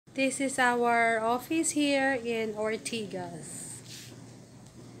This is our office here in Ortigas.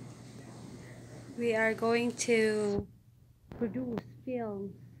 We are going to produce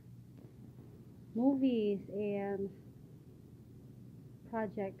films, movies, and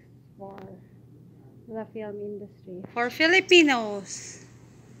projects for the film industry. For Filipinos.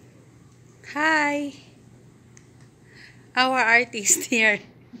 Hi! Our artist here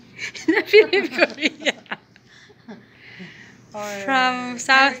in the Philippine Korea. From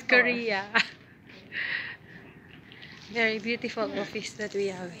South Korea. Very beautiful office that we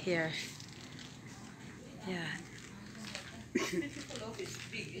have here. Yeah.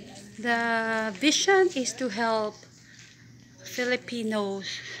 The vision is to help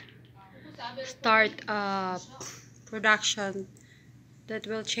Filipinos start a production that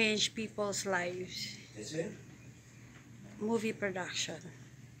will change people's lives. Movie production.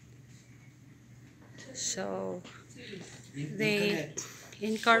 So they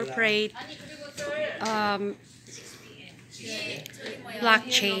incorporate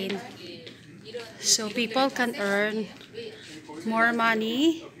blockchain so people can earn more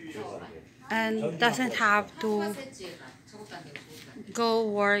money and doesn't have to go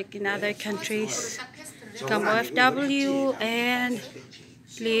work in other countries, come OFW, and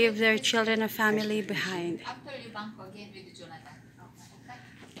leave their children and family behind.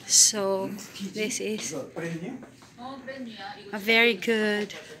 So this is a very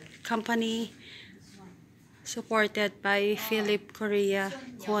good company supported by Philip Korea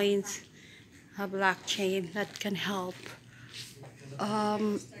Coins, a blockchain that can help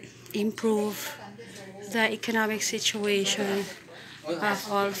improve the economic situation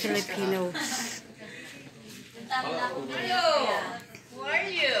of all Filipinos. Who are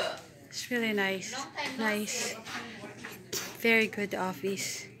you? It's really nice. Nice. Very good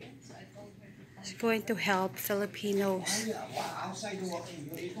office. It's going to help Filipinos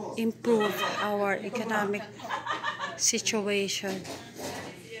improve our economic situation.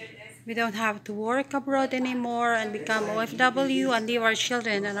 We don't have to work abroad anymore and become OFW and leave our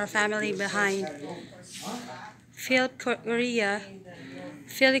children and our family behind. Phil Korea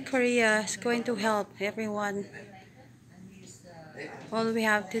is going to help everyone. All we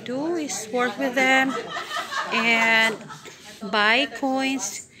have to do is work with them and buy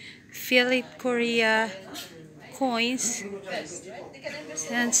coins, Philip Korea coins,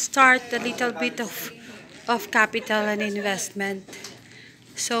 and start a little bit of capital and investment.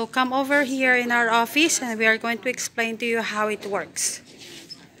 So come over here in our office and we are going to explain to you how it works.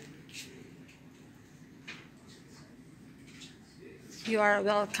 You are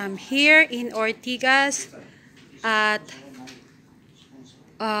welcome here in Ortigas at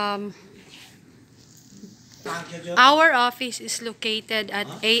our office is located at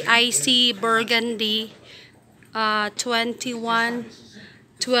AIC Burgundy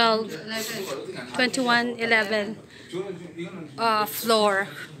 2111 floor.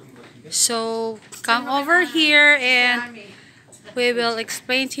 So come over here and we will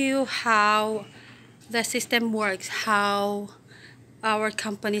explain to you how the system works, how our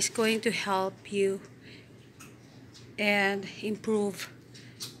company is going to help you and improve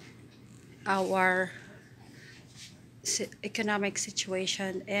our economic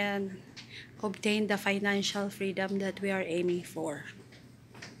situation and obtain the financial freedom that we are aiming for.